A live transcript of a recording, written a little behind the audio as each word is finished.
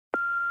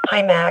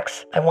Hi,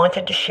 Max. I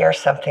wanted to share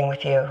something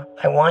with you.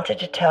 I wanted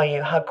to tell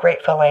you how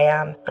grateful I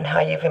am and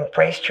how you've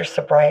embraced your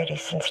sobriety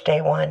since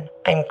day one.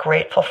 I'm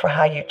grateful for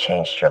how you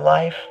changed your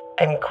life.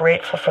 I'm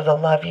grateful for the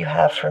love you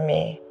have for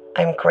me.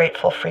 I'm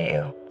grateful for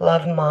you.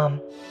 Love, Mom.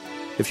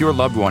 If your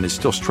loved one is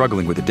still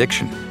struggling with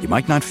addiction, you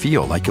might not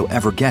feel like you'll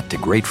ever get to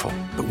grateful,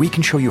 but we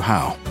can show you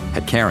how.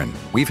 At Caron,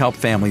 we've helped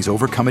families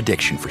overcome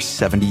addiction for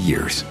 70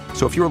 years.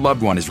 So if your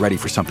loved one is ready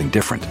for something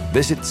different,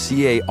 visit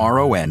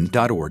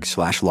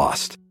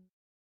caron.org/lost.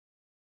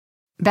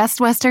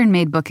 Best Western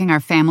made booking our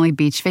family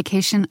beach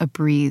vacation a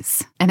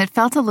breeze, and it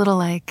felt a little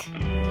like...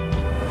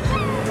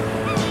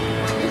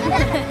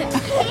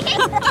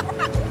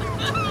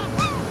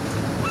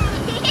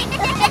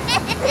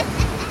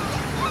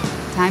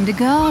 Time to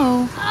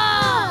go.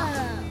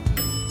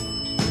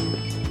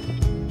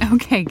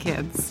 Okay,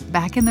 kids,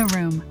 back in the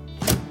room.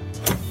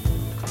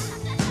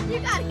 You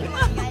gotta come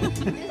on, guys.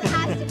 This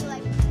has to be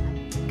like...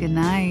 Good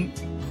night.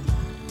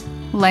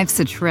 Life's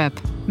a trip.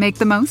 Make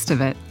the most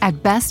of it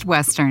at Best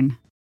Western.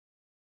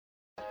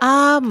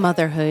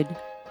 Motherhood.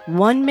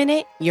 1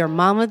 minute, you're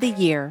mom of the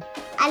year.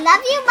 I love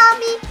you,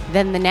 Mommy.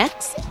 Then the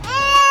next,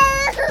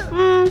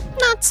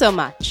 not so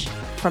much.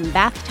 From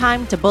bath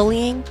time to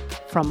bullying,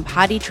 from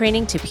potty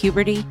training to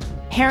puberty,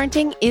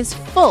 parenting is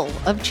full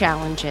of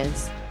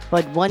challenges.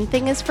 But one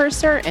thing is for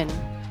certain,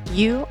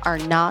 you are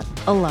not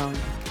alone.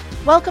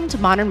 Welcome to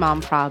Modern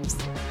Mom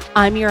Probs.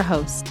 I'm your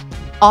host,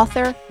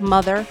 author,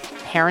 mother,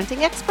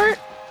 parenting expert,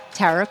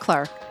 Tara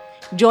Clark.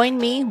 Join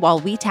me while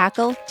we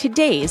tackle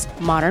today's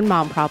modern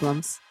mom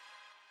problems.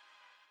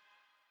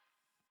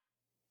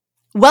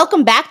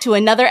 Welcome back to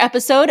another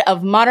episode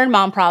of Modern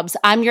Mom Probs.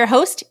 I'm your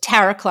host,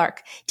 Tara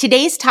Clark.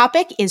 Today's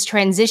topic is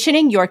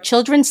transitioning your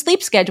children's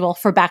sleep schedule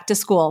for back to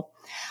school.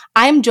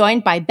 I'm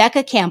joined by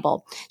Becca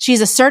Campbell.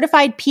 She's a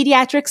certified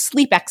pediatric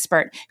sleep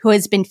expert who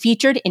has been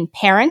featured in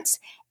Parents,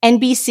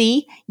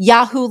 NBC,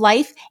 Yahoo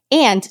Life,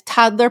 and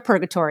Toddler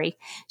Purgatory.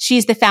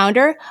 She's the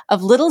founder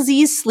of Little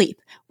Z's Sleep,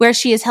 where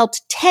she has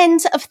helped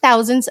tens of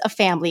thousands of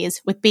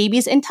families with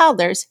babies and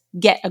toddlers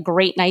get a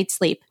great night's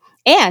sleep.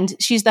 And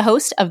she's the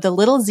host of the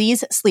Little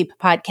Z's Sleep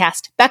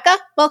podcast. Becca,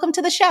 welcome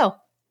to the show.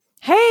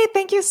 Hey,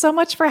 thank you so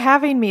much for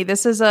having me.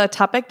 This is a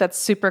topic that's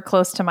super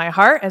close to my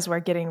heart as we're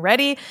getting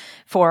ready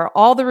for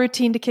all the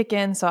routine to kick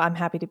in, so I'm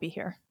happy to be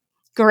here.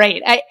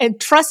 Great. And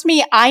trust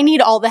me, I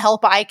need all the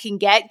help I can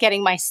get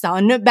getting my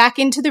son back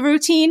into the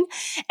routine.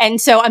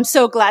 And so I'm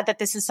so glad that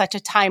this is such a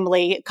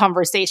timely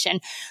conversation.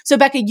 So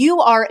Becca,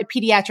 you are a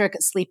pediatric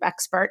sleep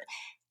expert.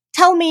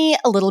 Tell me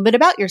a little bit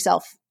about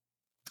yourself.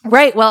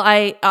 Right. Well,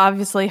 I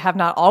obviously have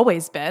not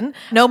always been.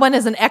 No one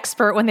is an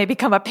expert when they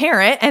become a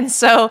parent. And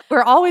so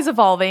we're always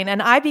evolving.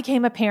 And I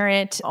became a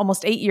parent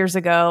almost 8 years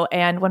ago.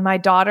 And when my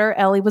daughter,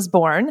 Ellie, was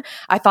born,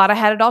 I thought I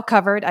had it all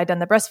covered. I'd done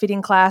the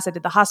breastfeeding class. I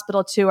did the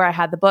hospital tour. I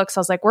had the books. I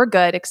was like, we're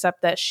good,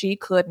 except that she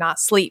could not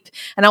sleep.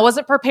 And I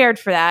wasn't prepared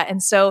for that.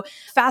 And so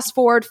fast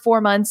forward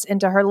 4 months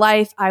into her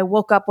life, I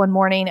woke up one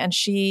morning and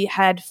she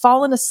had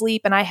fallen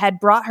asleep and I had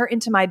brought her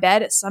into my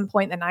bed at some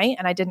point in the night.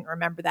 And I didn't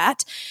remember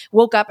that.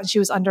 Woke up and she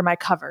was under my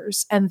covers.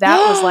 And that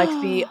was like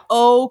the,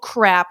 oh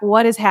crap,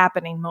 what is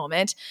happening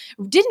moment.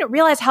 Didn't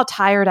realize how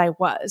tired I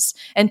was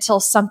until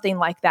something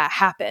like that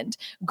happened.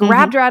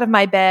 Grabbed her out of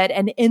my bed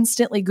and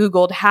instantly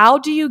Googled, how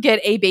do you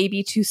get a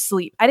baby to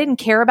sleep? I didn't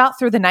care about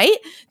through the night,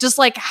 just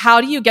like, how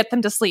do you get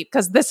them to sleep?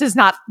 Because this is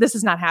not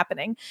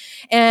happening.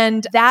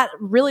 And that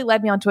really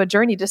led me onto a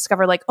journey to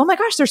discover like, oh my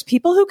gosh, there's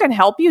people who can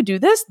help you do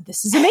this.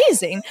 This is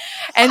amazing.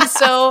 And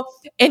so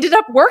ended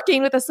up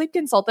working with a sleep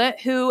consultant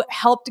who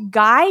helped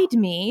guide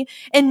me,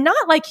 and not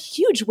like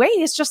huge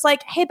ways, just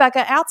like, hey,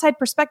 Becca, outside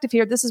perspective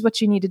here, this is what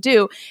you need to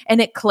do.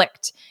 And it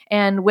clicked.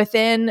 And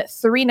within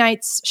 3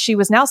 nights, she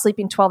was now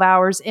sleeping 12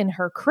 hours in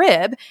her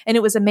crib. And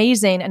it was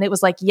amazing. And it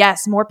was like,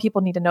 yes, more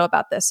people need to know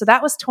about this. So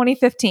that was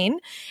 2015.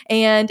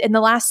 And in the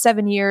last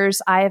 7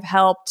 years, I have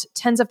helped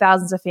tens of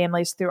thousands of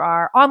families through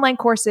our online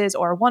courses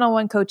or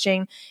one-on-one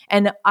coaching.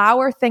 And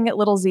our thing at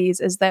Little Z's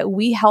is that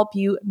we help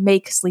you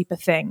make sleep a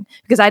thing,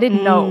 because I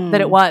didn't know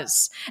that it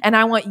was. And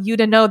I want you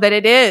to know that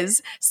it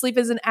is. Sleep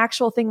is an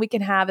actual thing we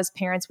can have as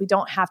parents. We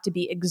don't have to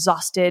be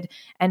exhausted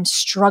and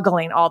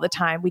struggling all the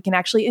time. We can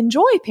actually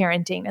enjoy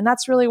parenting. And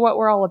that's really what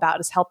we're all about,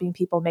 is helping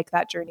people make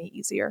that journey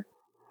easier.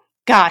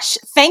 Gosh,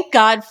 thank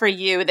God for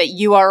you that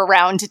you are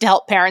around to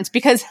help parents,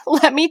 because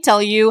let me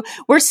tell you,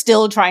 we're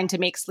still trying to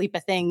make sleep a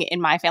thing in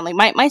my family.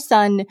 My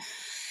son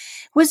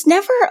was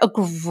never a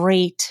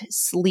great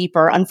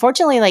sleeper.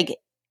 Unfortunately, like,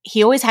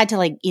 he always had to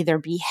like either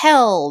be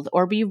held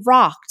or be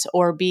rocked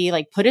or be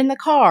like put in the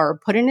car, or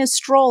put in his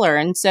stroller.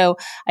 And so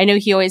I know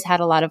he always had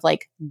a lot of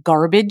like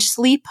garbage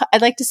sleep,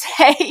 I'd like to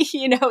say,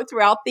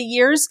 throughout the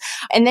years.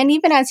 And then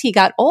even as he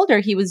got older,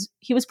 he was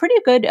pretty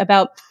good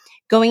about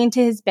going into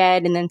his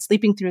bed and then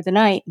sleeping through the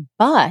night.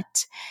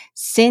 But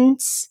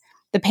since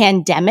the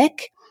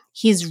pandemic,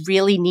 he's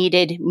really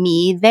needed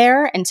me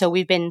there. And so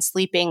we've been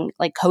sleeping,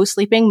 like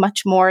co-sleeping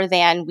much more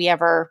than we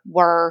ever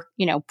were,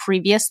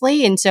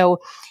 previously. And so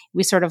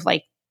we sort of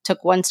like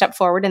took one step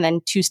forward and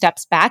then two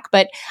steps back.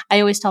 But I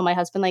always tell my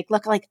husband, like,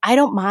 look, like, I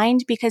don't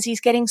mind because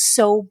he's getting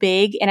so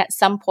big. And at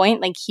some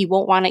point, like, he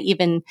won't want to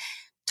even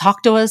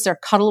talk to us or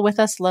cuddle with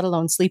us, let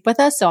alone sleep with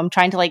us. So I'm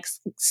trying to like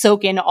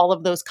soak in all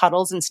of those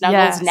cuddles and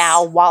snuggles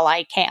now while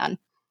I can.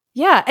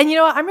 Yeah. And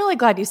I'm really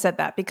glad you said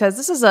that, because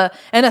this is an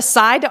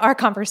aside to our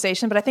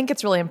conversation, but I think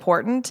it's really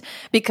important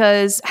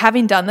because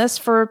having done this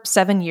for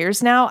 7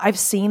 years now, I've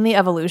seen the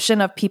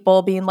evolution of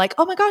people being like,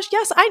 oh my gosh,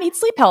 yes, I need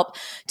sleep help,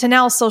 to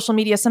now social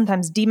media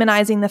sometimes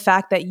demonizing the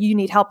fact that you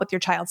need help with your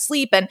child's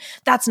sleep and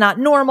that's not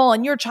normal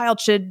and your child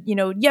should,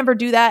 never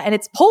do that. And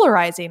it's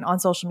polarizing on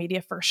social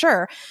media for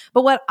sure.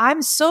 But what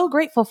I'm so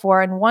grateful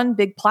for, and one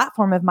big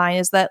platform of mine,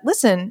 is that,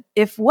 listen,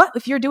 if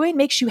what you're doing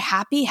makes you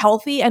happy,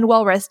 healthy, and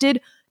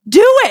well-rested,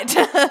 do it.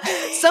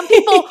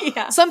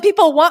 Some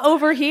people want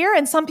over here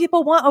and some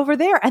people want over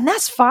there, and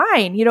that's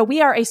fine.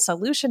 We are a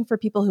solution for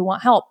people who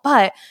want help.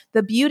 But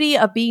the beauty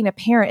of being a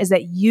parent is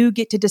that you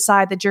get to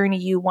decide the journey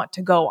you want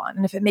to go on.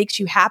 And if it makes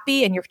you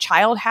happy and your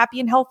child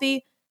happy and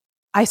healthy,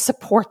 I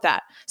support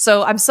that.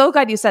 So I'm so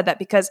glad you said that,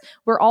 because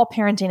we're all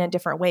parenting in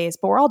different ways,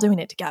 but we're all doing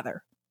it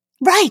together.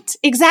 Right.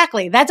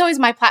 Exactly. That's always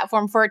my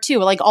platform for it too.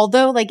 Like,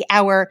 although like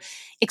our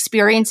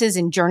experiences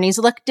and journeys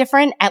look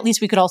different, at least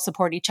we could all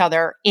support each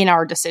other in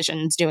our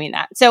decisions doing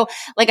that. So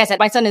like I said,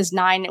 my son is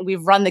 9. And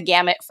we've run the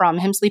gamut from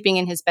him sleeping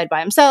in his bed by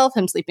himself,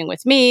 him sleeping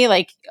with me,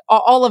 like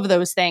all of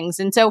those things.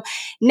 And so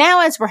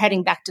now as we're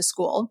heading back to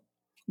school,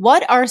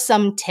 what are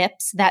some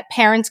tips that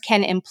parents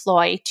can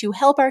employ to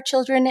help our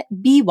children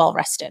be well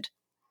rested?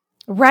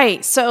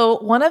 Right. So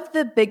one of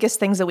the biggest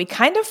things that we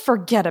kind of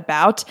forget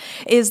about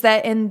is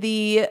that in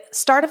the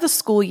start of the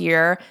school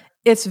year,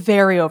 it's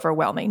very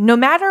overwhelming. No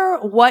matter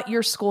what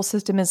your school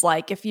system is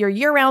like, if you're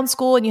year-round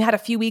school and you had a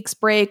few weeks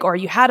break or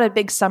you had a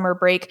big summer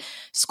break,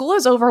 school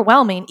is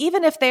overwhelming,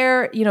 even if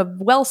they're,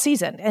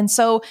 well-seasoned. And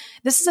so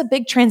this is a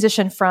big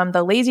transition from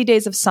the lazy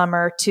days of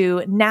summer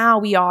to now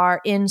we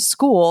are in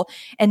school.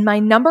 And my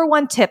number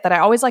one tip that I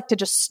always like to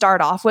just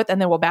start off with,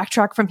 and then we'll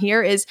backtrack from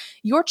here, is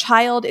your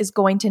child is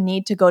going to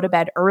need to go to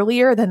bed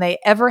earlier than they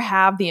ever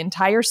have the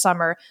entire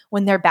summer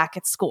when they're back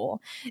at school.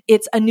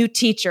 It's a new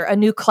teacher, a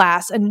new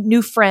class, a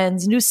new friend,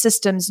 new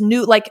systems,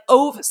 new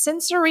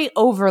sensory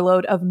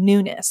overload of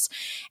newness.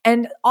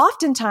 And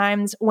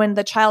oftentimes when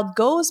the child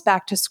goes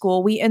back to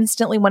school, we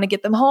instantly want to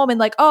get them home and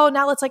like, oh,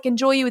 now let's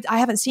enjoy you. I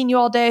haven't seen you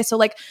all day. So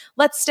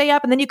let's stay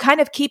up. And then you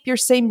kind of keep your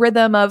same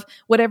rhythm of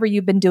whatever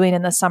you've been doing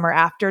in the summer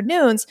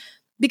afternoons,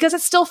 because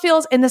it still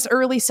feels in this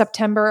early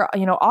September,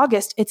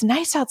 August, it's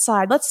nice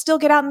outside. Let's still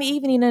get out in the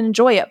evening and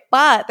enjoy it.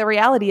 But the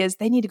reality is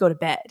they need to go to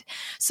bed.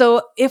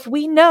 So if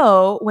we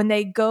know when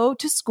they go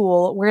to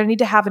school, we're going to need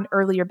to have an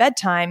earlier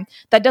bedtime,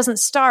 that doesn't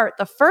start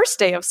the first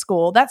day of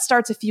school. That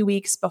starts a few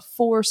weeks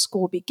before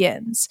school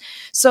begins.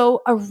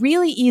 So a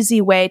really easy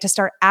way to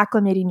start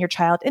acclimating your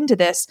child into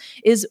this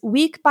is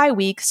week by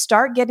week,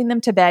 start getting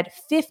them to bed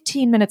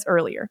 15 minutes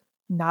earlier.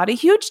 Not a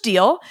huge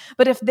deal,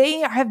 but if they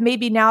have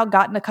maybe now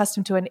gotten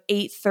accustomed to an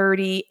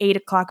 8:30, 8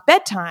 o'clock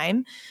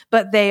bedtime,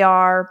 but they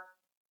are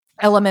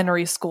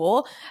elementary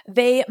school,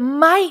 they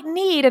might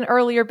need an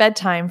earlier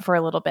bedtime for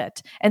a little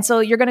bit. And so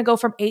you're going to go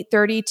from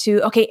 8:30 to,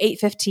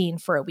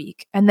 8:15 for a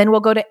week. And then we'll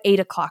go to 8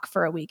 o'clock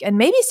for a week and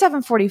maybe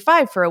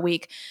 7:45 for a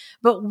week.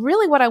 But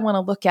really what I want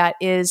to look at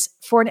is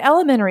for an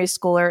elementary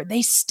schooler,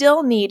 they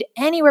still need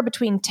anywhere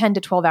between 10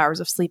 to 12 hours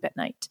of sleep at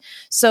night.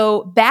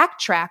 So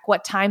backtrack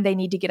what time they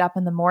need to get up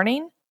in the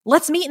morning.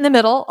 Let's meet in the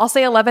middle. I'll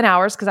say 11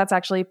 hours because that's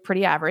actually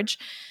pretty average.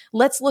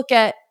 Let's look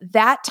at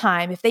that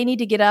time. If they need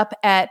to get up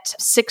at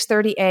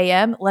 6:30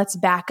 a.m., let's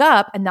back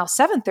up. And now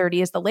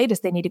 7:30 is the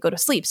latest they need to go to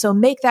sleep. So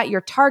make that your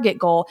target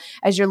goal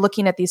as you're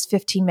looking at these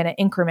 15-minute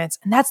increments.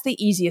 And that's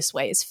the easiest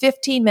way, is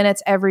 15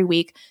 minutes every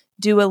week.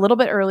 Do a little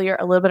bit earlier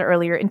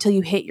until you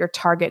hit your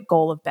target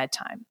goal of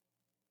bedtime.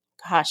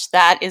 Gosh,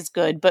 that is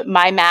good. But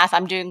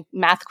I'm doing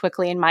math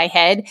quickly in my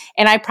head,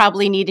 and I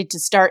probably needed to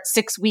start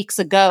 6 weeks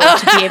ago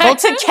to be able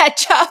to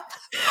catch up.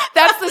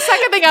 That's the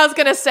second thing I was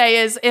going to say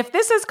is if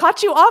this has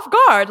caught you off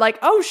guard, like,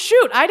 oh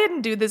shoot, I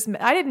didn't do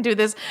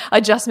this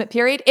adjustment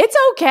period. It's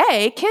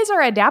okay. Kids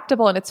are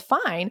adaptable and it's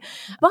fine.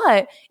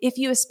 But if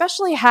you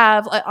especially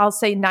have, I'll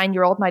say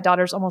 9-year-old, my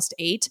daughter's almost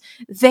 8,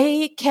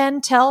 they can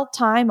tell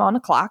time on a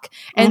clock.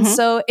 And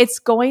so it's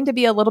going to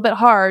be a little bit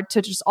hard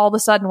to just all of a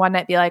sudden one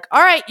night be like,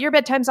 all right, your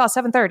bedtime's all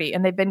 7:30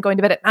 and they've been going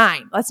to bed at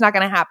 9. That's not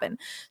going to happen.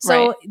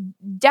 So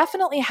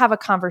definitely have a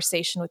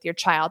conversation with your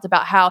child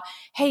about how,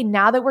 hey,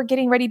 now that we're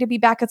getting ready to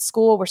be back at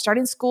school, we're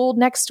starting school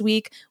next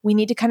week, we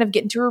need to kind of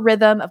get into a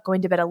rhythm of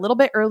going to bed a little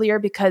bit earlier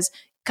because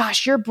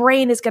gosh, your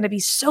brain is going to be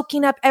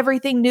soaking up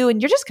everything new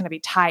and you're just going to be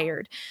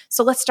tired.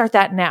 So let's start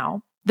that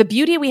now. The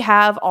beauty we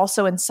have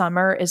also in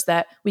summer is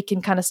that we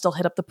can kind of still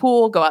hit up the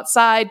pool, go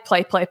outside,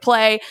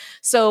 play.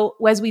 So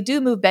as we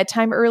do move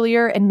bedtime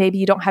earlier, and maybe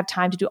you don't have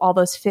time to do all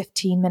those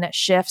 15-minute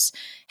shifts,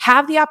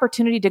 have the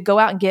opportunity to go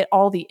out and get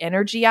all the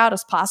energy out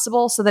as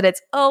possible so that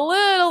it's a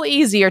little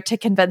easier to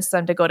convince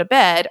them to go to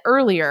bed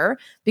earlier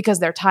because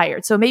they're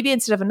tired. So maybe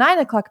instead of a 9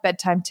 o'clock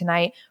bedtime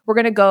tonight, we're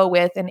going to go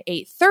with an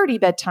 8:30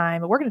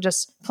 bedtime. And we're going to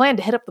just plan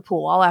to hit up the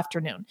pool all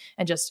afternoon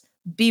and just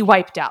be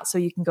wiped out so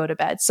you can go to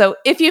bed. So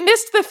if you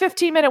missed the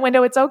 15-minute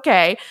window, it's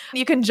okay.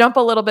 You can jump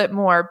a little bit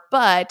more,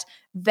 but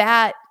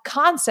that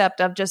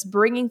concept of just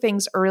bringing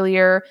things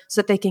earlier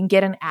so that they can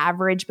get an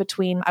average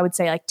between, I would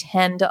say, like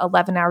 10 to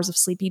 11 hours of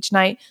sleep each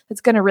night, that's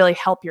going to really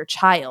help your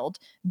child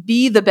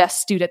be the best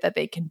student that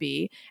they can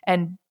be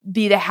and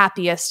be the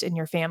happiest in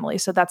your family.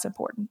 So that's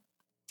important.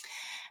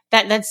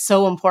 That's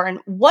so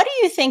important. What do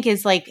you think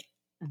is like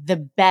the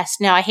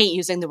best? Now, I hate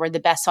using the word the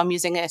best, so I'm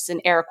using this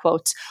in air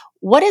quotes.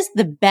 What is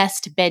the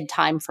best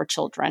bedtime for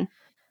children?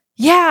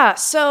 Yeah.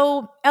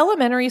 So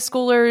elementary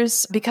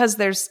schoolers, because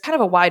there's kind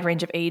of a wide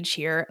range of age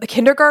here, the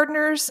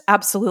kindergartners,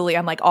 absolutely,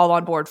 I'm like all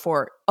on board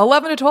for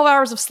 11 to 12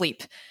 hours of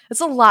sleep.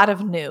 It's a lot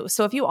of new.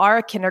 So if you are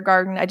a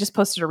kindergarten, I just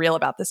posted a reel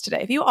about this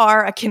today. If you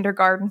are a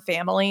kindergarten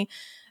family,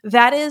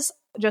 that is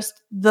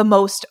just the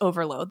most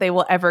overload they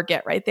will ever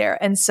get right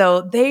there. And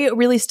so they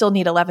really still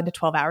need 11 to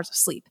 12 hours of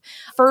sleep.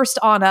 First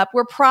on up,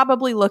 we're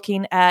probably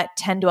looking at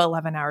 10 to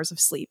 11 hours of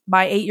sleep.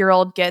 My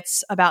 8-year-old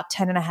gets about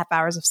 10 and a half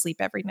hours of sleep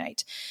every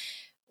night.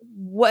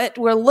 What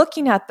we're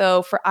looking at,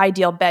 though, for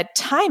ideal bed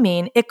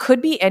timing, it could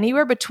be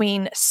anywhere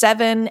between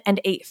 7 and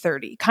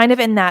 8:30, kind of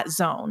in that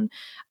zone.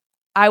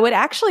 I would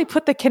actually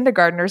put the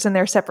kindergartners in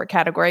their separate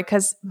category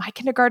because my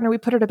kindergartner, we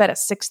put her to bed at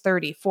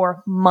 6:30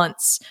 for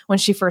months when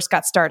she first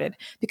got started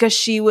because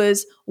she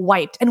was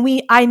wiped.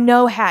 And I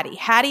know Hattie.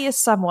 Hattie is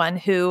someone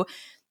who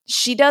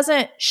she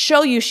doesn't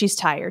show you she's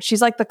tired.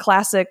 She's like the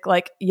classic,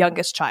 like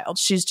youngest child.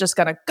 She's just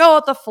going to go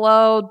with the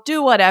flow,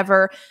 do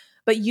whatever.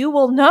 But you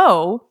will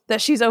know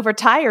that she's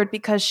overtired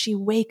because she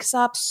wakes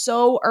up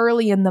so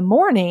early in the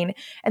morning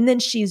and then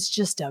she's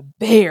just a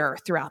bear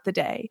throughout the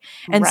day.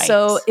 And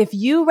so if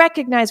you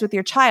recognize with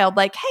your child,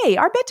 like, hey,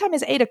 our bedtime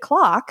is 8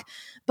 o'clock,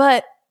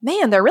 but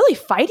man, they're really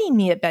fighting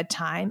me at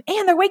bedtime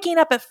and they're waking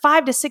up at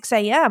 5 to 6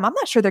 a.m. I'm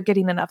not sure they're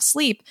getting enough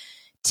sleep.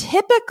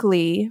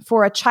 Typically,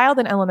 for a child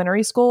in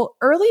elementary school,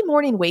 early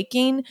morning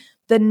waking,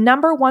 the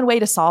number one way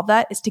to solve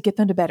that is to get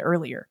them to bed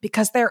earlier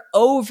because they're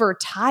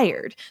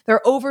overtired. They're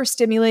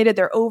overstimulated.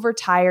 They're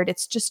overtired.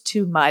 It's just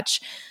too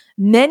much.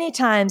 Many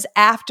times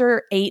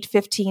after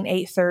 8:15,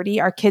 8:30,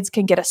 our kids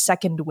can get a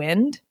second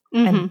wind.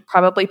 Mm-hmm. And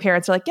probably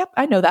parents are like, yep,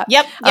 I know that.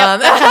 Yep,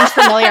 that sounds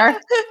familiar.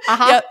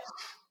 Uh-huh. Yep.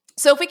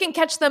 So if we can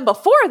catch them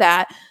before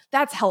that,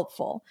 that's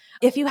helpful.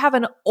 If you have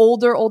an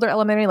older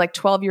elementary, like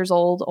 12 years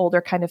old,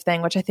 older kind of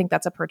thing, which I think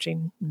that's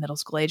approaching middle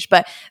school age,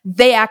 but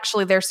their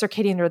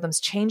circadian rhythms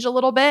change a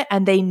little bit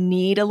and they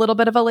need a little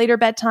bit of a later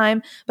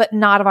bedtime, but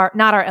not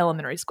our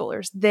elementary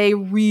schoolers. They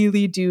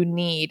really do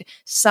need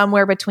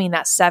somewhere between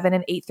that 7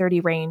 and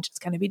 8:30 range. It's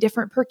going to be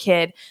different per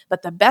kid,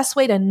 but the best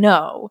way to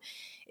know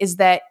is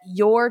that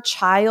your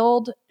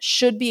child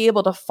should be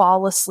able to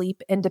fall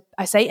asleep,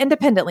 I say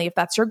independently if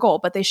that's your goal,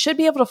 but they should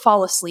be able to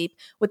fall asleep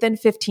within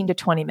 15 to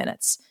 20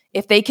 minutes.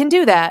 If they can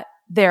do that,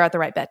 they're at the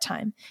right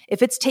bedtime.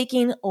 If it's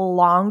taking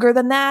longer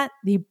than that,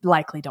 you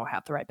likely don't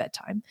have the right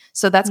bedtime.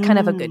 So that's kind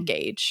of a good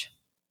gauge.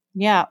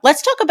 Yeah.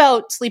 Let's talk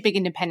about sleeping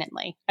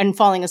independently and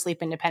falling asleep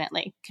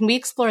independently. Can we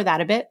explore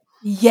that a bit?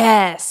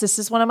 Yes. This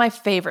is one of my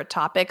favorite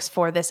topics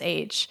for this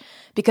age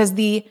because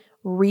the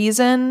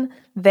reason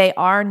they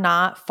are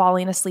not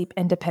falling asleep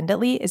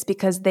independently is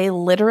because they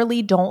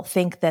literally don't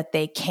think that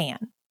they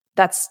can.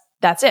 That's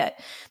it.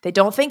 They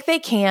don't think they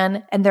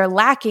can, and they're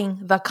lacking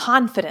the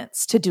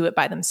confidence to do it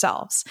by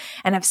themselves.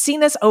 And I've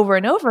seen this over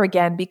and over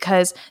again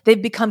because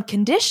they've become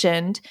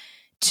conditioned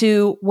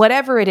to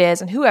whatever it is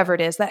and whoever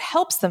it is that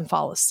helps them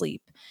fall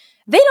asleep.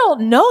 They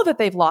don't know that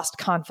they've lost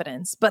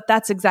confidence, but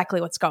that's exactly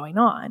what's going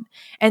on.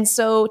 And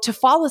so to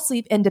fall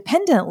asleep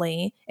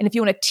independently, and if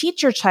you want to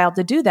teach your child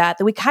to do that,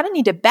 then we kind of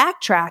need to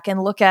backtrack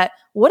and look at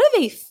what do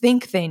they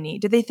think they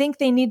need? Do they think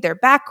they need their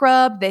back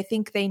rub? They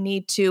think they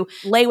need to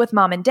lay with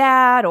mom and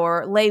dad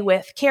or lay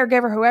with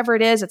caregiver, whoever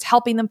it is, it's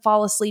helping them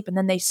fall asleep, and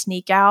then they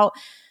sneak out.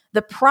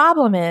 The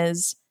problem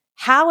is,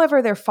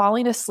 however they're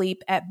falling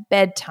asleep at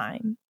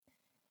bedtime,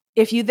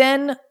 if you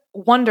then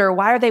wonder,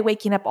 why are they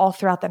waking up all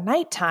throughout the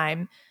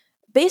nighttime?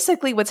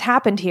 Basically, what's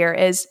happened here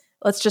is,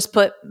 let's just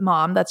put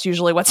mom, that's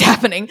usually what's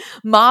happening.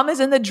 Mom is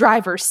in the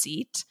driver's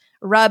seat,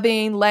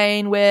 rubbing,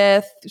 laying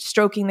with,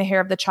 stroking the hair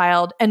of the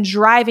child, and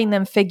driving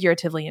them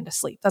figuratively into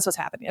sleep. That's what's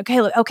happening.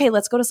 Okay,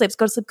 let's go to sleep. Let's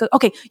go to sleep.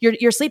 Okay,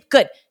 you're asleep.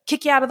 Good.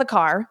 Kick you out of the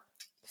car,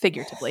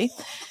 figuratively.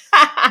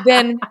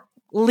 Then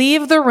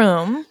leave the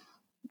room,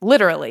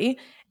 literally.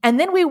 And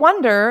then we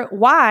wonder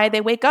why they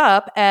wake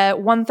up at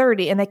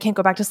 1:30 and they can't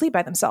go back to sleep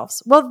by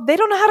themselves. Well, they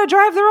don't know how to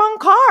drive their own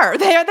car.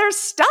 They're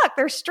stuck.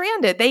 They're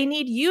stranded. They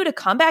need you to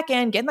come back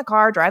in, get in the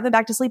car, drive them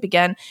back to sleep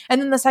again,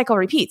 and then the cycle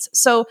repeats.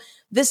 So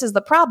this is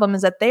the problem,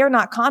 is that they are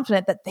not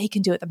confident that they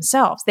can do it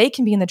themselves. They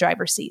can be in the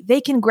driver's seat.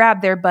 They can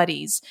grab their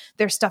buddies,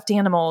 their stuffed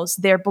animals,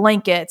 their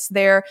blankets,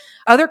 their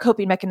other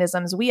coping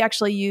mechanisms. We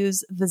actually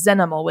use the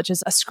Zenimal, which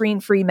is a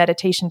screen-free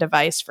meditation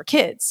device for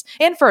kids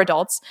and for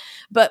adults.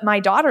 But my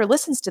daughter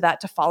listens to that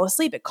to fall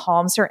asleep. It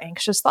calms her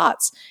anxious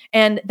thoughts.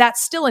 And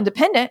that's still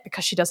independent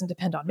because she doesn't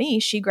depend on me.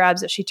 She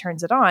grabs it, she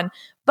turns it on.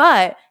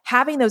 But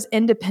having those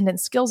independent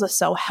skills is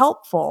so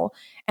helpful.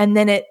 And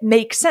then it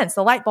makes sense.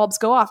 The light bulbs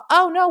go off.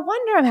 Oh, no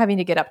wonder I'm having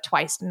to get up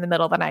twice in the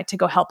middle of the night to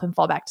go help him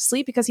fall back to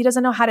sleep because he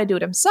doesn't know how to do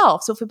it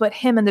himself. So if we put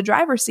him in the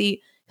driver's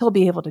seat, he'll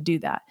be able to do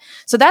that.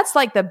 So that's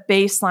like the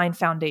baseline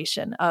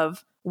foundation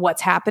of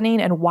what's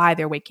happening and why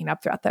they're waking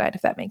up throughout the night,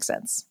 if that makes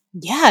sense.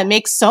 Yeah, it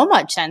makes so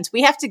much sense.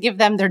 We have to give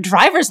them their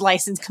driver's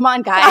license. Come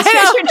on, guys.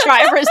 Here's your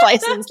driver's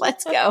license.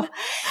 Let's go.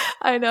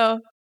 I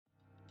know.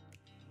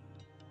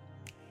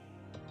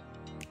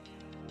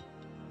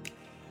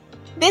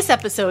 This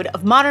episode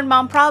of Modern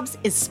Mom Probs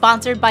is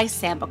sponsored by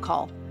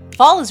Sambucol.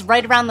 Fall is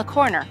right around the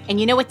corner, and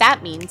you know what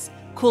that means.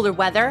 Cooler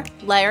weather,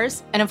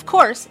 layers, and of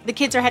course, the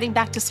kids are heading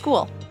back to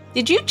school.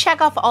 Did you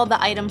check off all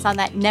the items on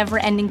that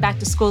never-ending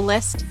back-to-school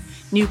list?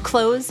 New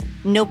clothes,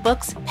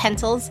 notebooks,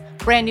 pencils,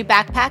 brand new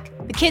backpack.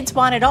 The kids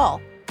want it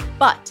all.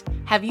 But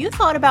have you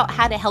thought about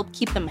how to help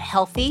keep them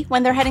healthy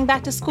when they're heading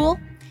back to school?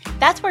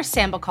 That's where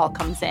Sambucol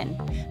comes in.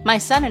 My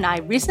son and I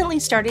recently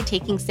started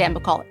taking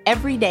Sambucol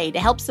every day to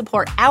help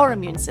support our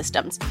immune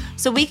systems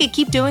so we could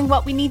keep doing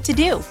what we need to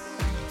do.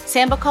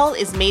 Sambucol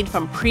is made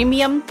from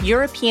premium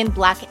European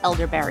black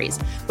elderberries,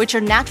 which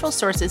are natural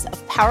sources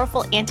of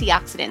powerful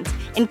antioxidants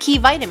and key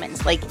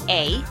vitamins like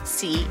A,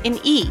 C,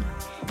 and E.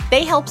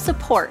 They help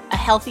support a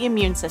healthy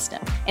immune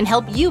system and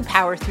help you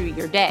power through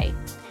your day.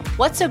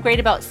 What's so great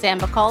about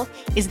Sambucol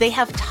is they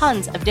have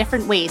tons of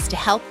different ways to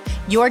help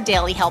your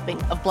daily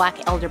helping of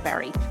black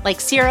elderberry, like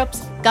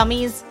syrups,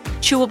 gummies,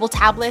 chewable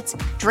tablets,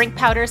 drink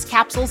powders,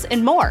 capsules,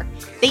 and more.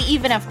 They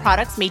even have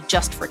products made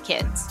just for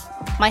kids.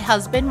 My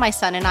husband, my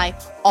son, and I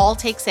all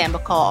take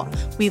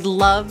Sambucol. We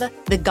love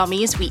the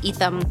gummies. We eat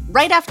them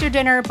right after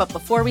dinner, but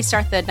before we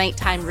start the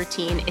nighttime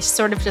routine, it's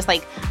sort of just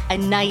like a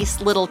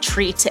nice little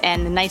treat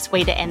and a nice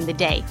way to end the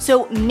day.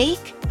 So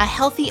make a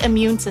healthy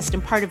immune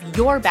system part of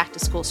your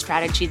back-to-school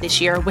strategy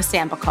this year with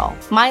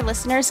Sambucol. My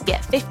listeners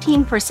get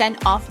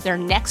 15% off their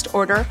next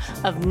order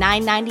of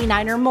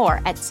 $9.99 or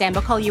more at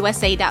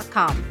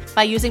SambucolUSA.com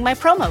by using my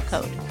promo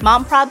code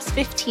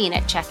MomProbs15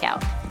 at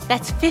checkout.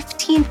 That's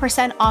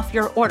 15% off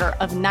your order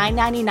of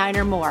 $9.99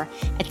 or more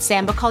at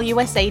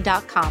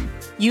SambucolUSA.com.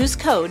 Use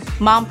code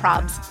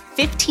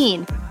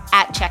MomProbs15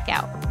 at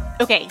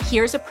checkout. Okay,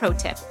 here's a pro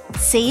tip.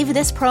 Save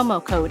this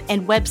promo code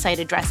and website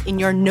address in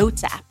your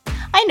Notes app.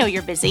 I know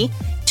you're busy.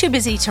 Too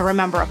busy to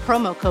remember a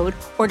promo code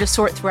or to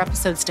sort through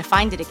episodes to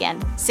find it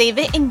again. Save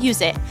it and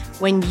use it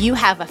when you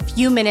have a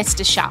few minutes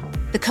to shop.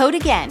 The code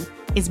again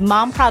is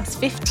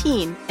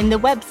MomProbs15 and the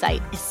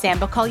website is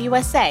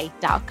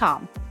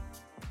SambucolUSA.com.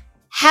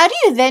 How do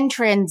you then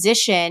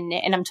transition,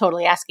 and I'm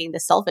totally asking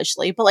this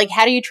selfishly, but like,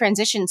 how do you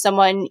transition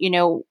someone,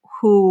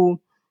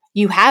 who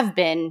you have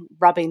been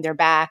rubbing their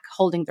back,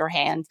 holding their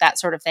hand, that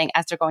sort of thing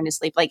as they're going to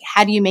sleep? Like,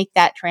 how do you make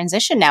that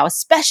transition now,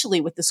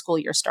 especially with the school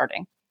year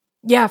starting?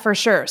 Yeah, for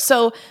sure.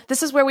 So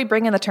this is where we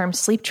bring in the term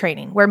sleep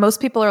training, where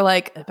most people are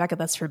like, Becca,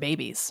 that's for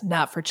babies,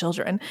 not for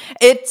children.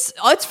 It's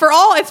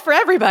for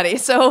everybody.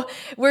 So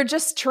we're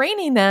just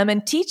training them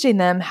and teaching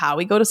them how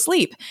we go to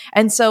sleep.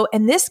 And so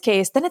in this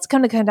case, then it's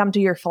going to come down to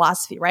your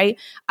philosophy, right?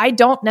 I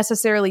don't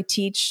necessarily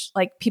teach,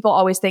 like people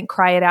always think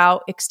cry it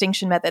out,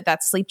 extinction method,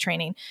 that's sleep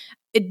training.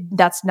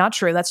 That's not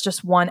true. That's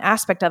just one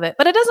aspect of it.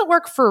 But it doesn't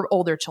work for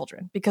older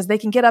children because they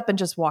can get up and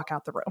just walk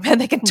out the room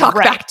and they can talk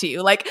back to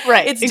you. Like,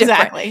 it's exactly.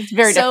 different. It's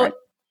very different.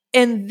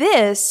 In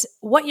this,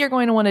 what you're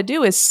going to want to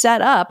do is set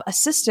up a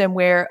system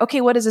where, okay,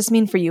 what does this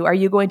mean for you? Are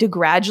you going to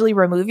gradually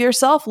remove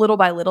yourself little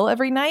by little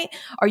every night?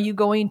 Are you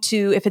going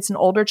to, if it's an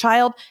older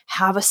child,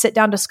 have a sit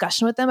down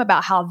discussion with them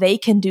about how they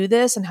can do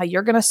this and how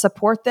you're going to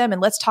support them? And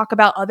let's talk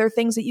about other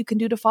things that you can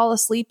do to fall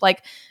asleep,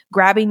 like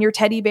grabbing your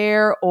teddy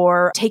bear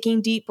or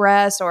taking deep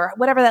breaths or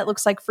whatever that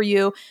looks like for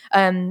you.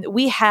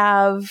 We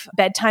have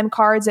bedtime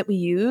cards that we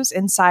use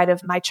inside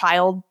of my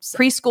child's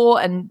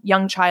preschool and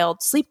young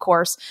child sleep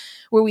course,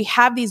 where we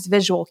have these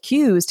visual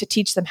cues to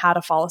teach them how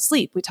to fall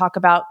asleep. We talk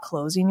about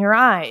closing your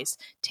eyes,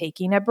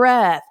 taking a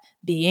breath,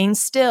 being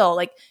still.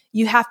 Like,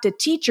 you have to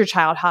teach your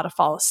child how to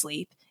fall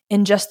asleep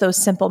in just those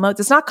simple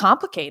modes. It's not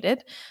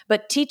complicated,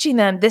 but teaching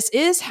them this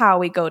is how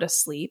we go to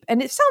sleep.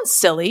 And it sounds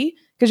silly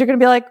because you're going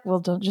to be like, well,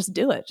 don't just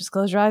do it. Just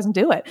close your eyes and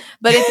do it.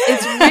 But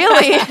it's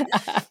really,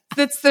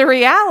 it's the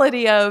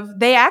reality of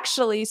they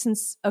actually,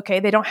 since, okay,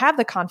 they don't have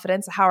the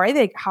confidence. How are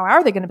they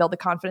going to build the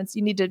confidence?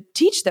 You need to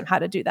teach them how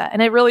to do that.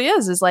 And it really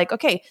is like,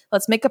 okay,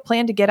 let's make a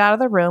plan to get out of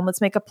the room. Let's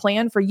make a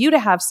plan for you to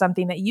have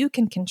something that you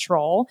can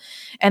control.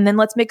 And then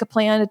let's make a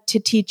plan to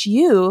teach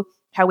you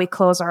how we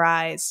close our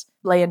eyes,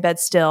 lay in bed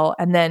still.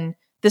 And then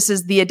this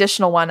is the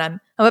additional one I'm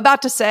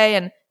about to say,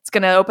 and It's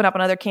going to open up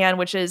another can,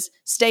 which is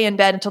stay in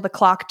bed until the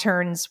clock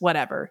turns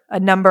whatever, a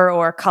number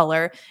or a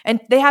color. And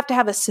they have to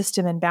have a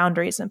system and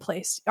boundaries in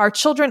place. Our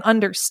children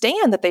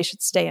understand that they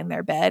should stay in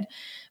their bed,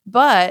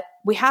 but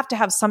we have to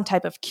have some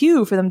type of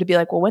cue for them to be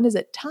like, well, when is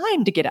it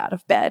time to get out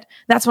of bed?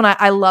 That's when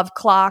I love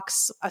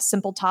clocks, a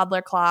simple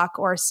toddler clock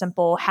or a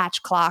simple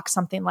hatch clock,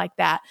 something like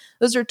that.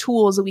 Those are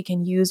tools that we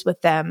can use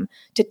with them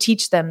to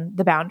teach them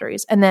the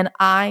boundaries. And then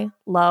I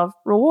love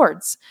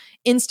rewards,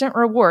 instant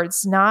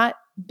rewards, not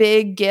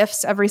big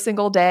gifts every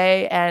single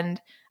day.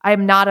 And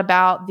I'm not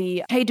about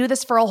the, hey, do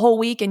this for a whole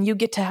week and you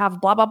get to have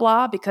blah, blah,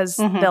 blah, because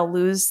they'll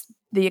lose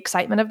the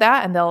excitement of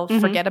that and they'll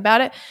forget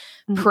about it.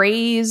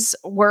 Praise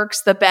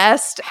works the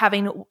best,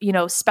 having,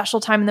 special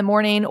time in the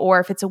morning, or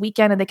if it's a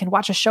weekend and they can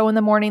watch a show in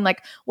the morning,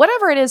 like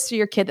whatever it is to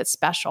your kid that's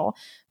special.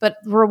 But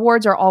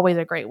rewards are always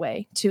a great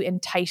way to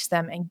entice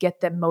them and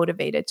get them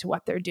motivated to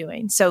what they're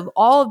doing. So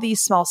all of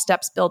these small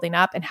steps building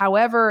up, and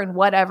however and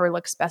whatever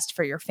looks best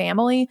for your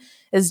family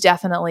is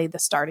definitely the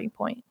starting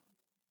point.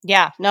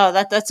 Yeah, no,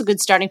 that's a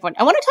good starting point.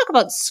 I want to talk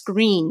about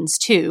screens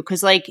too,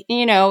 because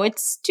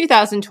it's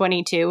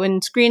 2022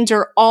 and screens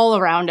are all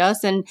around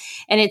us, and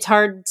it's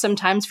hard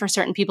sometimes for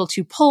certain people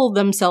to pull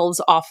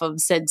themselves off of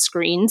said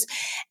screens.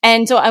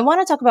 And so I want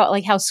to talk about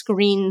like how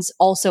screens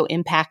also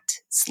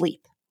impact sleep.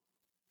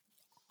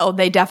 Oh,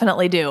 they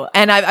definitely do.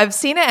 And I've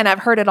seen it and I've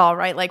heard it all,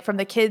 right? Like from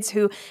the kids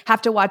who have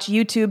to watch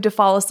YouTube to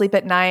fall asleep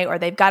at night, or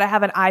they've got to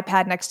have an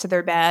iPad next to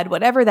their bed,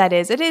 whatever that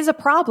is. It is a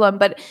problem.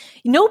 But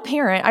no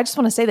parent, I just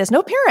want to say this,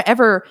 no parent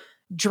ever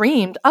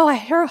dreamed, oh,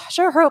 I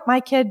sure hope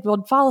my kid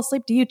will fall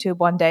asleep to YouTube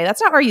one day.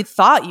 That's not where you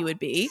thought you would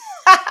be.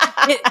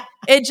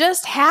 It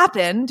just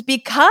happened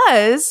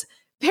because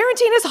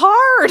parenting is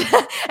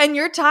hard and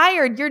you're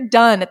tired, you're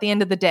done at the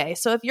end of the day.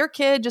 So if your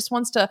kid just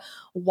wants to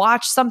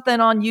watch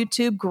something on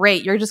YouTube,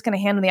 great. You're just going to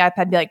hand them the iPad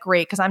and be like,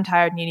 great, because I'm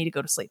tired and you need to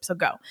go to sleep. So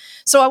go.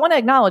 So I want to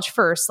acknowledge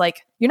first,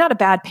 like, you're not a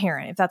bad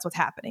parent if that's what's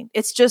happening.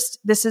 It's just,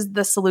 this is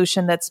the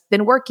solution that's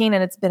been working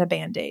and it's been a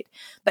Band-Aid.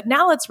 But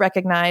now let's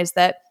recognize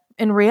that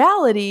in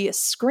reality,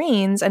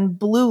 screens and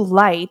blue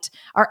light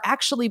are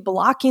actually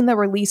blocking the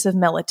release of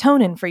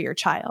melatonin for your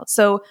child.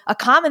 So a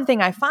common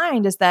thing I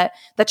find is that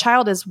the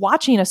child is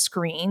watching a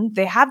screen,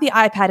 they have the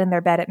iPad in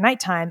their bed at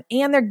nighttime,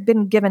 and they've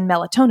been given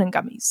melatonin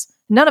gummies.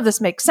 None of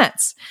this makes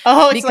sense.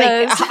 Oh, it's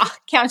like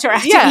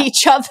counteracting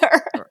each other.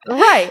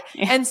 Right.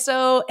 Yeah. And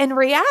so in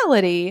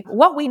reality,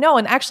 what we know,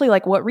 and actually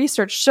like what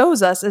research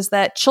shows us, is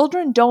that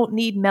children don't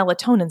need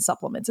melatonin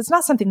supplements. It's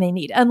not something they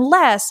need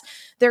unless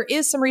there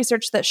is some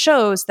research that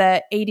shows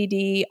that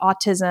ADD,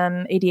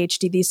 autism,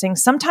 ADHD, these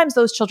things, sometimes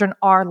those children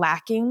are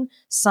lacking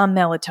some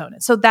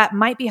melatonin. So that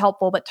might be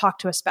helpful, but talk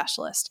to a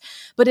specialist.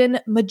 But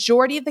in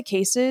majority of the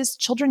cases,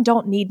 children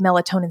don't need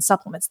melatonin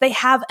supplements. They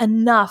have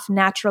enough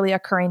naturally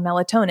occurring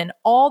melatonin.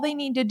 All they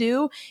need to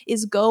do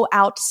is go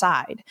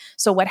outside.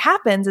 So what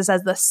happens is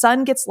as the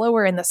sun gets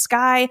lower in the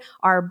sky,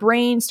 our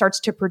brain starts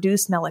to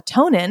produce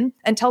melatonin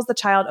and tells the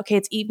child, okay,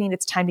 it's evening,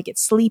 it's time to get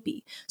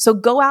sleepy. So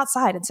go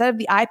outside. Instead of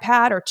the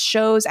iPad or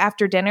shows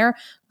after dinner,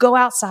 go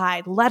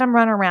outside, let them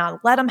run around,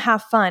 let them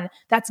have fun.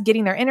 That's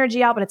getting their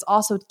energy out, but it's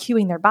also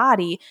cueing their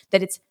body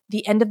that it's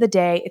the end of the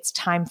day, it's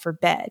time for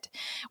bed.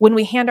 When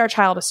we hand our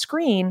child a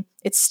screen,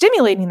 it's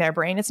stimulating their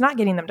brain, it's not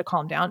getting them to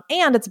calm down,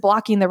 and it's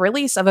blocking the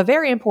release of a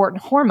very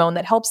important hormone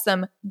that helps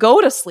them go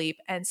to sleep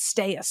and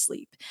stay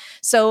asleep.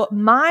 So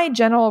my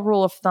general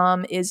rule of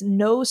thumb is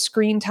no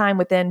screen time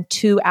within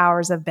 2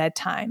 hours of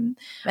bedtime.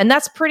 And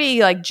that's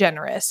pretty like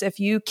generous. If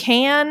you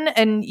can,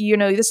 and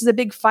this is a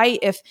big fight.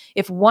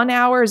 If 1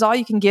 hour is all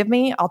you can give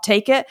me, I'll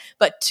take it.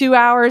 But 2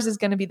 hours is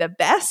going to be the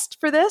best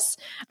for this.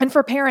 And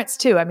for parents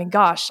too. I mean,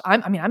 gosh,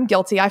 I'm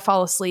guilty. I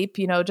fall asleep,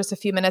 just a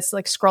few minutes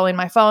like scrolling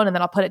my phone and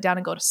then I'll put it down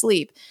and go to sleep.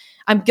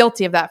 I'm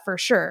guilty of that for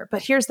sure.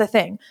 But here's the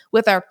thing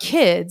with our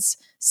kids,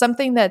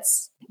 something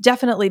that's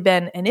definitely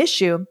been an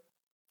issue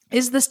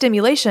is the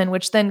stimulation,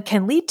 which then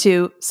can lead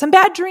to some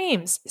bad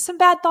dreams, some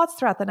bad thoughts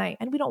throughout the night.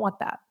 And we don't want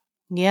that.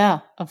 Yeah,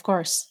 of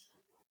course.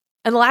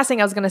 And the last thing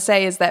I was going to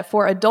say is that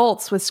for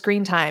adults with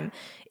screen time,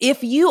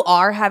 if you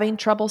are having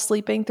trouble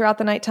sleeping throughout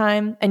the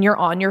nighttime and you're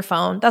on your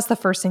phone, that's the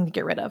first thing to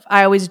get rid of.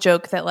 I always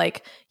joke that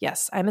like,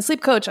 yes, I'm a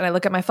sleep coach and I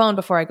look at my phone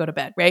before I go to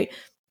bed, right?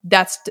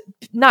 That's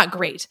not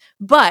great.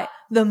 But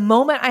the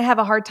moment I have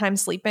a hard time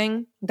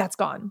sleeping, that's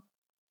gone.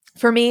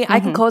 For me, I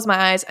can close my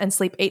eyes and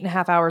sleep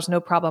 8.5 hours, no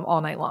problem,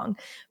 all night long.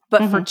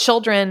 But for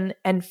children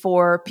and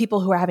for people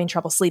who are having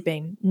trouble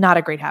sleeping, not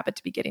a great habit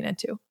to be getting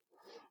into.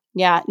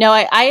 Yeah, no,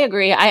 I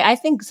agree. I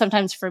think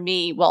sometimes for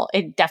me, well,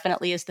 it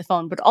definitely is the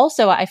phone, but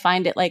also I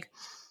find it like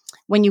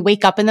when you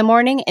wake up in the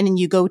morning and then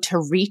you go to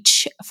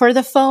reach for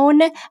the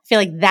phone, I feel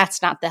like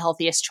that's not the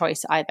healthiest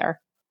choice either.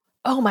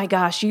 Oh my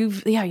gosh,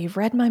 you've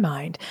read my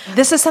mind.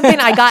 This is something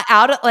I got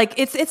out of, like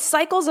it's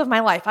cycles of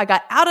my life. I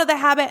got out of the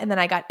habit and then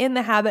I got in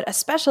the habit,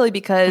 especially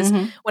because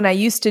when I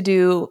used to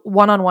do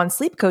one-on-one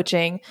sleep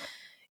coaching,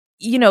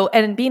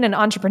 and being an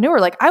entrepreneur,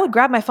 like I would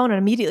grab my phone and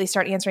immediately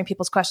start answering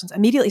people's questions,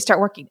 immediately start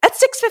working at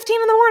 6:15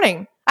 in the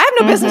morning. I have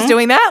no business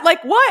doing that.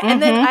 Like what?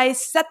 And then I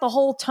set the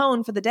whole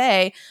tone for the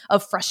day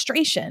of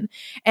frustration.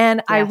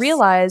 And I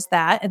realized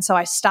that. And so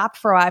I stopped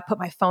for a while. I put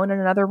my phone in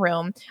another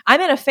room. I'm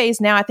in a phase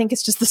now. I think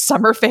it's just the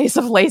summer phase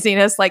of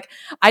laziness. Like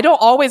I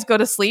don't always go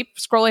to sleep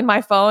scrolling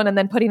my phone and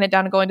then putting it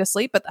down and going to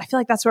sleep. But I feel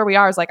like that's where we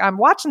are. Is like, I'm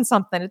watching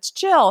something. It's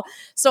chill.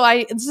 So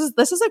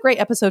this is a great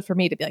episode for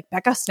me to be like,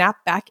 Becca,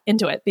 snap back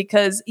into it,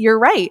 because you're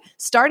right.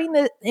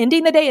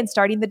 Ending the day and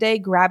starting the day,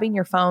 grabbing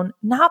your phone,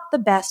 not the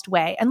best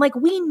way. And like,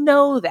 we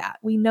know that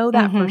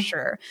for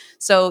sure.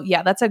 So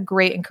yeah, that's a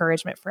great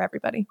encouragement for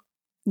everybody.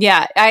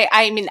 Yeah.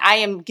 I mean, I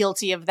am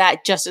guilty of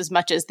that just as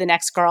much as the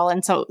next girl.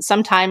 And so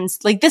sometimes,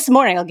 like this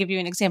morning, I'll give you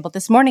an example.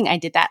 This morning I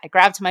did that. I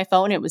grabbed my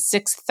phone. It was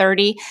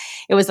 6:30.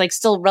 It was like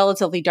still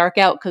relatively dark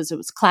out because it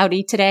was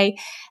cloudy today.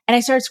 And I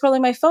started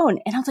scrolling my phone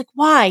and I was like,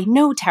 why?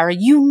 No, Tara,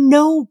 you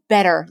know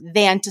better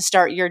than to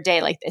start your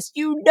day like this.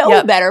 You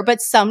know better, but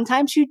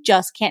sometimes you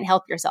just can't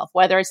help yourself,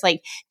 whether it's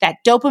like that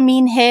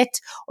dopamine hit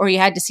or you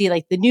had to see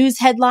like the news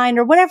headline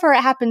or whatever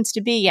it happens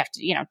to be. You have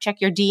to, check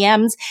your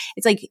DMs.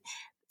 It's like,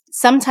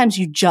 sometimes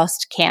you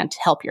just can't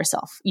help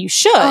yourself. You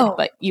should,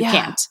 but you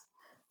can't.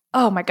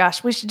 Oh my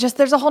gosh.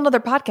 There's a whole nother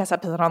podcast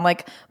episode on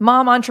like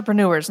mom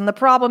entrepreneurs and the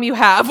problem you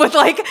have with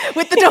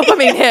the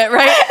dopamine hit,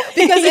 right?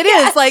 Because it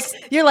is like,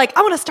 you're like,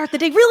 I want to start the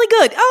day really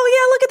good. Oh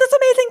yeah, look at this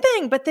amazing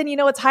thing. But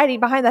then what's hiding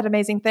behind that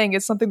amazing thing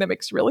is something that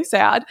makes you really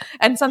sad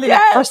and something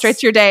that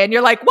frustrates your day. And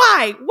you're like,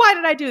 why? Why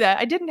did I do that?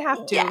 I didn't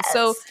have to. Yes.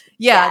 So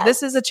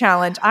this is a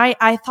challenge.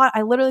 I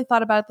literally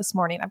thought about it this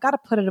morning. I've got to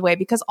put it away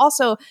because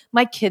also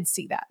my kids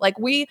see that. Like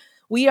we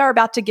are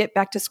about to get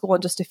back to school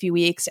in just a few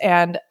weeks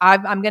and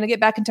I'm going to get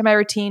back into my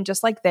routine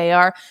just like they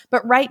are.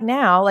 But right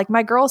now, like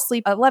my girls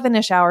sleep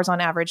 11-ish hours on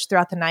average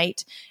throughout the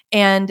night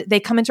and they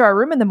come into our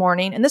room in the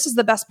morning. And this is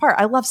the best part.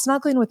 I love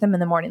snuggling with them in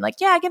the morning. Like,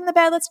 yeah, get in the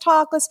bed. Let's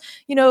talk.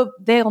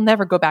 They'll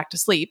never go back to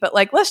sleep, but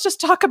like, let's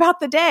just talk about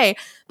the day.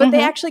 But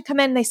they actually come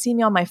in and they see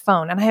me on my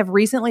phone. And I have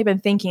recently been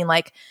thinking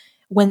like,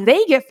 when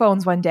they get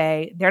phones one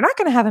day, they're not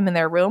going to have them in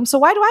their room. So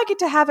why do I get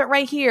to have it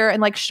right here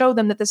and like show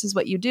them that this is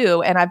what you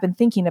do? And I've been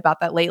thinking about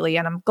that lately.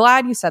 And I'm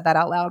glad you said that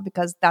out loud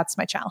because that's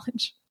my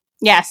challenge.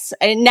 Yes.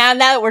 And now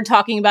that we're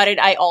talking about it,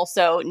 I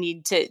also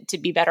need to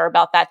be better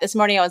about that. This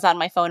morning I was on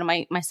my phone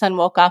and my son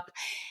woke up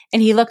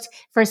and he looked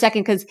for a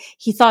second because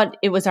he thought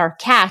it was our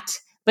cat,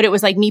 but it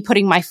was like me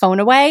putting my phone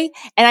away.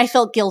 And I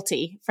felt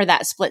guilty for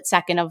that split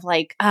second of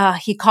like,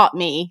 he caught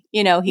me,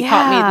 he caught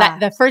me.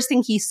 The first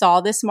thing he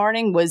saw this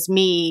morning was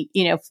me,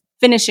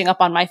 finishing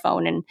up on my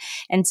phone.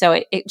 And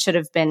so it should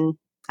have been,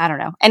 I don't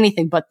know,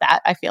 anything but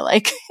that. I feel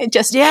like it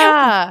just,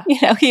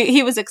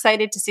 he was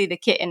excited to see the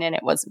kitten and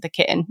it wasn't the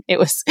kitten. It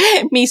was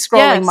me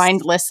scrolling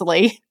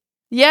mindlessly.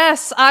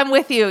 Yes, I'm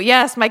with you.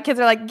 Yes, my kids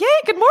are like, "Yay,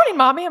 good morning,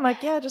 mommy." I'm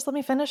like, "Yeah, just let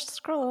me finish the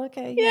scroll."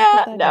 Okay.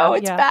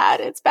 It's bad.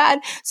 It's bad.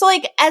 So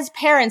like as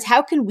parents,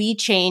 how can we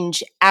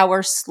change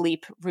our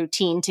sleep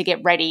routine to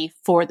get ready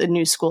for the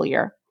new school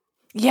year?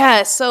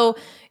 Yeah. So,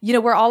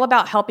 we're all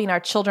about helping our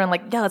children.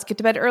 Like, yeah, let's get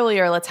to bed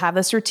earlier. Let's have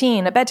this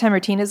routine. A bedtime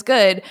routine is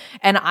good.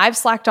 And I've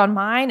slacked on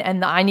mine.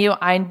 And I knew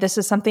this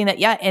is something that,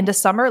 end of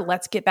summer,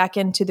 let's get back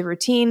into the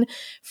routine.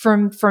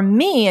 For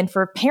me and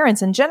for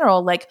parents in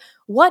general, like,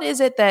 what is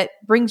it that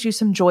brings you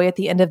some joy at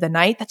the end of the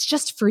night that's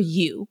just for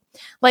you?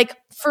 Like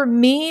for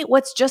me,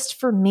 what's just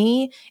for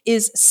me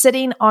is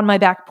sitting on my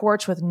back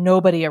porch with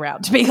nobody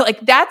around me.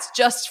 Like that's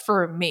just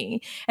for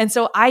me. And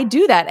so I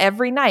do that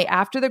every night.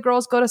 After the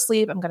girls go to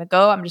sleep, I'm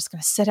just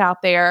going to sit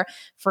out there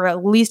for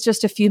at least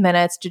just a few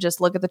minutes to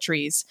just look at the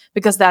trees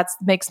because that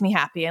makes me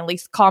happy and at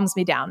least calms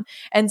me down.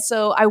 And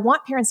so I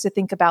want parents to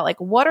think about like,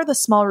 what are the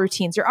small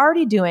routines? You're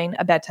already doing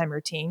a bedtime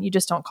routine. You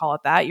just don't call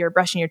it that. You're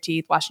brushing your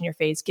teeth, washing your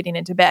face, getting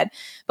into bed.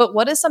 But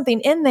what is something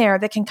in there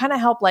that can kind of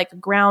help like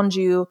ground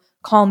you,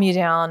 calm you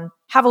down,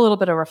 have a little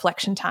bit of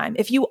reflection time?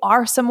 If you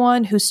are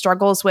someone who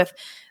struggles with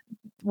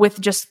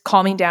just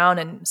calming down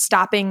and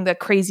stopping the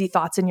crazy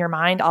thoughts in your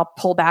mind, I'll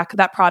pull back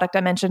that product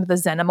I mentioned, the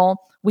Zenimal.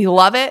 We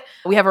love it.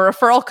 We have a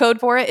referral code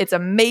for it. It's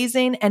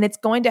amazing. And it's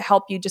going to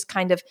help you just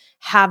kind of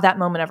have that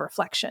moment of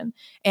reflection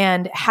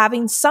and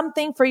having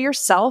something for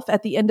yourself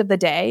at the end of the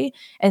day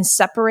and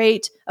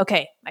separate,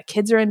 okay, my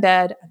kids are in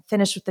bed. I'm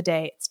finished with the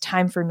day. It's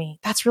time for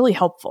me. That's really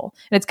helpful.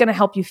 And it's going to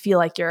help you feel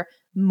like you're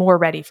more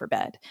ready for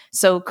bed.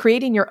 So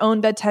creating your own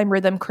bedtime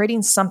rhythm,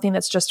 creating something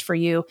that's just for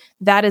you,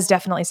 that is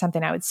definitely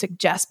something I would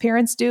suggest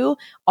parents do.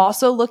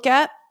 Also look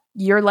at,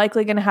 you're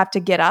likely going to have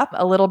to get up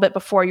a little bit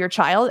before your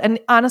child. And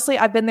honestly,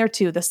 I've been there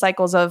too, the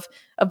cycles of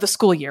the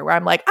school year where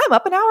I'm like, I'm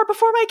up an hour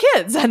before my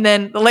kids. And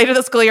then later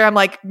the school year, I'm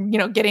like,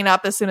 getting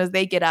up as soon as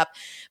they get up.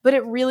 But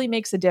it really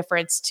makes a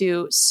difference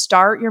to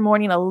start your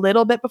morning a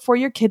little bit before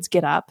your kids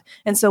get up.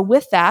 And so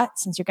with that,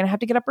 since you're going to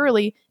have to get up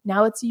early,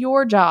 now it's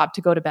your job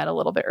to go to bed a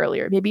little bit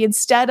earlier. Maybe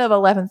instead of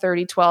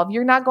 11:30, 12,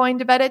 you're not going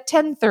to bed at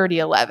 10:30,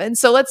 11.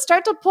 So let's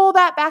start to pull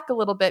that back a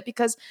little bit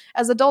because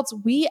as adults,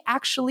 we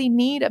actually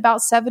need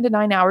about 7 to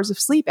 9 hours of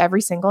sleep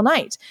every single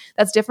night.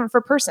 That's different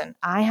per person.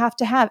 I have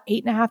to have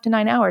 8.5 to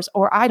 9 hours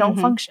or I don't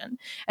function.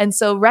 And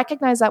so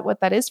recognize that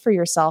what that is for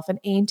yourself and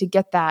aim to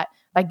get that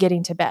by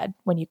getting to bed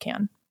when you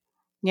can.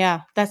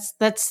 Yeah, that's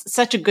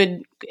such a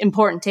good,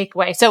 important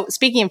takeaway. So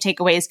speaking of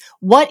takeaways,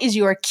 what is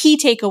your key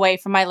takeaway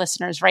for my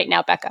listeners right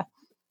now, Becca?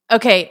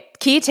 Okay,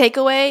 key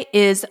takeaway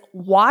is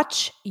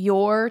watch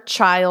your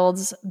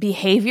child's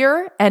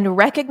behavior and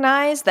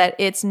recognize that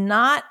it's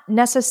not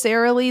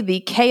necessarily the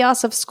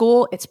chaos of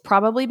school. It's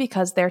probably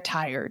because they're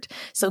tired.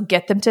 So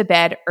get them to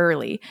bed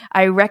early.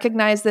 I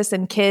recognize this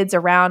in kids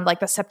around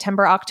like the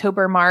September,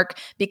 October mark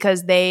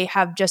because they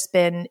have just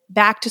been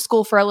back to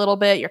school for a little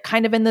bit. You're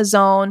kind of in the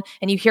zone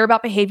and you hear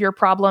about behavior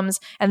problems.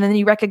 And then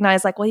you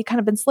recognize like, well, you kind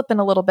of been slipping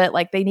a little bit.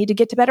 Like they need to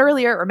get to bed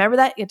earlier. Remember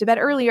that, get to bed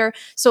earlier.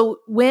 So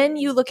when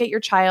you look at your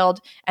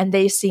child and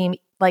they seem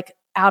like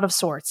out of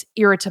sorts,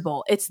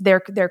 irritable,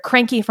 they're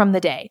cranky from the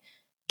day,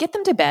 get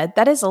them to bed.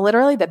 That is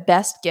literally the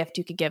best gift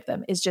you could give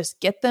them, is just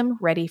get them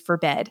ready for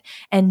bed.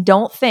 And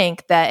don't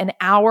think that an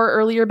hour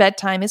earlier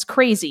bedtime is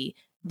crazy.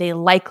 They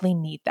likely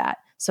need that.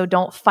 So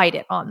don't fight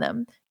it on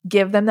them.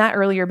 Give them that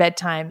earlier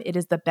bedtime. It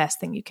is the best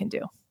thing you can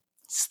do.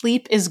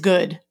 Sleep is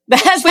good.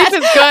 Sleep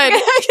is good. I'm going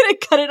to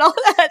cut it all.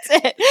 That's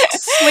it.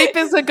 Sleep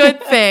is a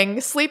good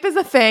thing. Sleep is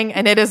a thing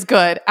and it is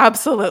good.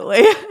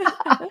 Absolutely.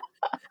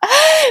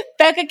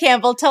 Becca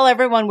Campbell, tell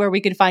everyone where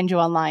we can find you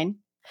online.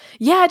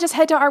 Yeah, just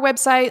head to our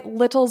website,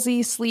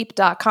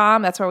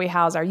 littlezsleep.com. That's where we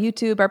house our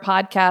YouTube, our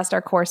podcast,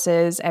 our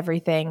courses,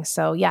 everything.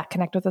 So yeah,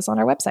 connect with us on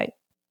our website.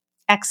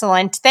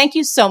 Excellent. Thank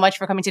you so much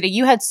for coming today.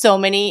 You had so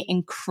many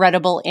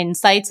incredible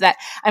insights that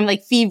I'm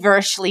like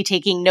feverishly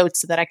taking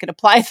notes so that I could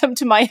apply them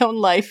to my own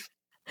life.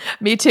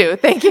 Me too.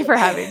 Thank you for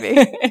having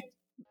me.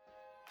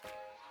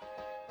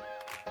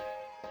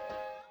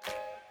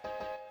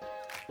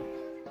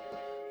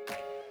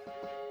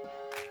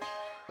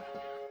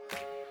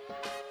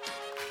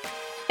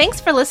 Thanks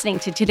for listening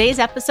to today's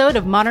episode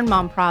of Modern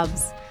Mom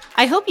Probs.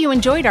 I hope you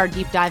enjoyed our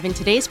deep dive in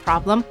today's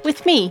problem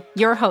with me,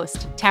 your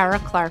host, Tara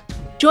Clark.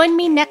 Join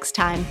me next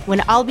time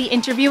when I'll be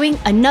interviewing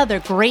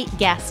another great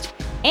guest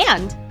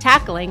and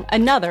tackling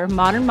another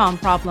modern mom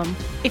problem.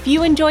 If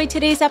you enjoyed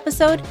today's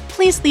episode,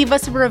 please leave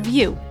us a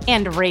review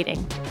and a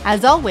rating.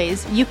 As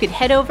always, you could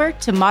head over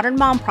to Modern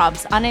Mom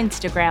Probs on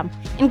Instagram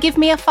and give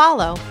me a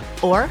follow.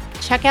 Or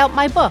check out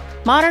my book,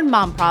 Modern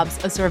Mom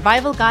Probs, A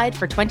Survival Guide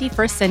for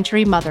 21st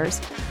Century Mothers,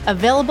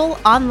 available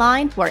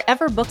online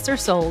wherever books are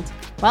sold.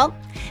 Well,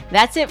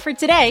 that's it for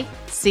today.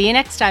 See you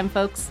next time,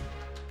 folks.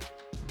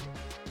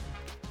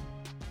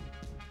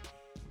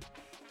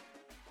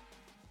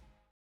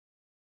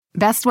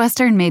 Best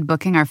Western made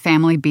booking our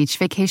family beach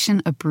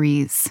vacation a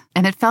breeze,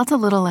 and it felt a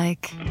little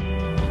like...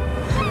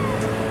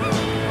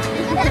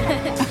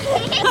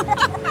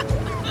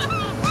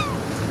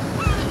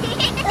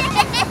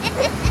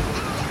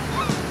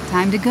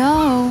 Time to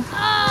go.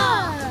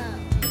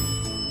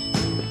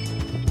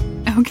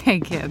 Okay,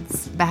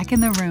 kids, back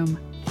in the room.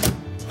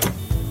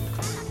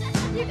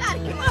 You gotta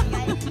come on,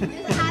 guys.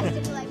 This has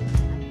to be like...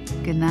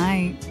 Good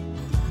night.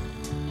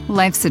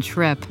 Life's a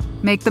trip.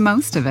 Make the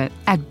most of it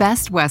at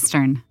Best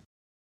Western.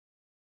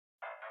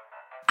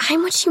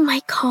 I'm what you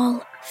might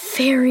call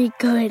very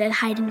good at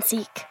hide and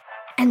seek.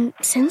 And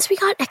since we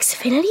got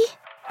Xfinity,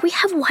 we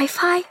have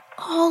Wi-Fi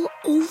all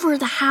over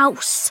the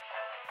house,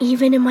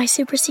 even in my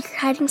super secret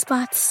hiding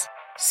spots.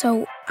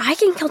 So I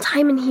can kill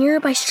time in here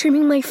by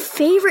streaming my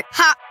favorite...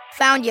 Ha!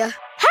 Found ya.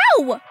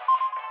 How?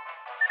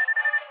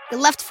 You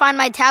left Find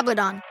My tablet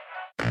on.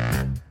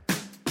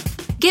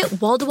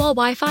 Get wall-to-wall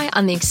Wi-Fi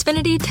on the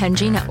Xfinity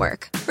 10G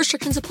network.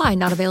 Restrictions apply.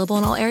 Not available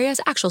in all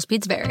areas. Actual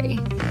speeds vary.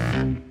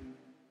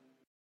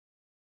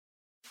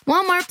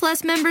 Walmart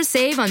Plus members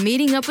save on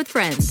meeting up with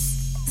friends.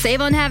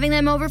 Save on having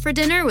them over for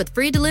dinner with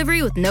free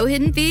delivery with no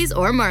hidden fees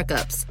or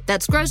markups.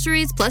 That's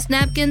groceries, plus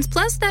napkins,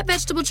 plus that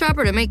vegetable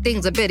chopper to make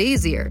things a bit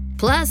easier.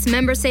 Plus,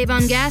 members save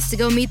on gas to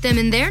go meet them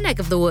in their neck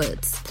of the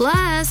woods.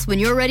 Plus, when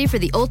you're ready for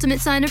the ultimate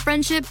sign of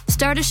friendship,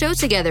 start a show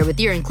together with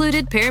your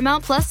included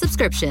Paramount Plus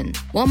subscription.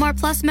 Walmart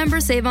Plus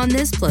members save on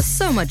this plus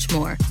so much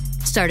more.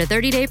 Start a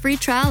 30-day free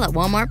trial at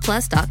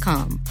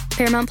walmartplus.com.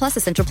 Paramount Plus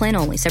Essential Plan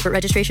only. Separate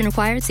registration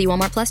required. See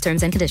Walmart Plus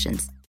terms and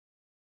conditions.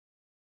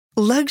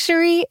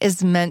 Luxury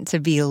is meant to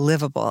be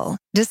livable.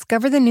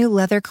 Discover the new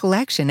leather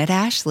collection at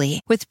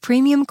Ashley with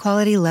premium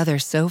quality leather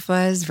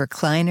sofas,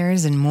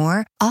 recliners, and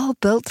more, all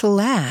built to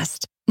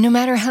last. No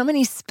matter how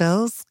many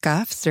spills,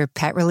 scuffs, or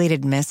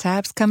pet-related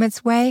mishaps come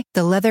its way,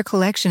 the leather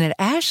collection at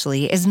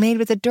Ashley is made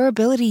with the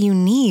durability you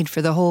need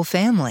for the whole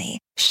family.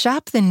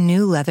 Shop the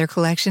new leather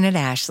collection at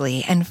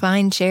Ashley and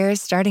find chairs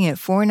starting at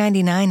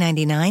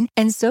 $499.99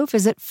 and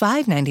sofas at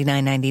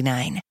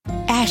 $599.99.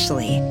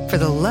 Ashley, for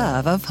the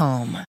love of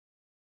home.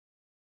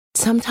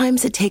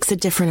 Sometimes it takes a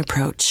different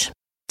approach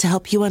to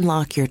help you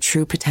unlock your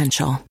true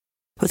potential.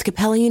 With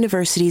Capella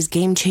University's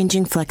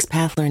game-changing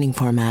FlexPath learning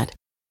format,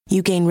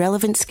 you gain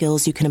relevant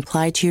skills you can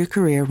apply to your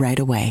career right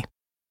away.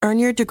 Earn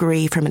your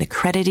degree from an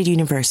accredited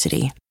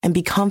university and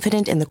be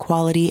confident in the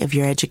quality of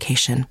your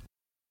education.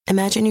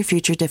 Imagine your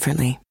future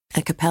differently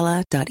at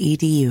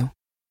capella.edu.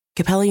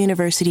 Capella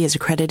University is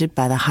accredited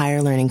by the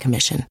Higher Learning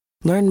Commission.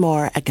 Learn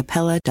more at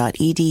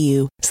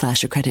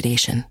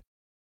capella.edu/accreditation.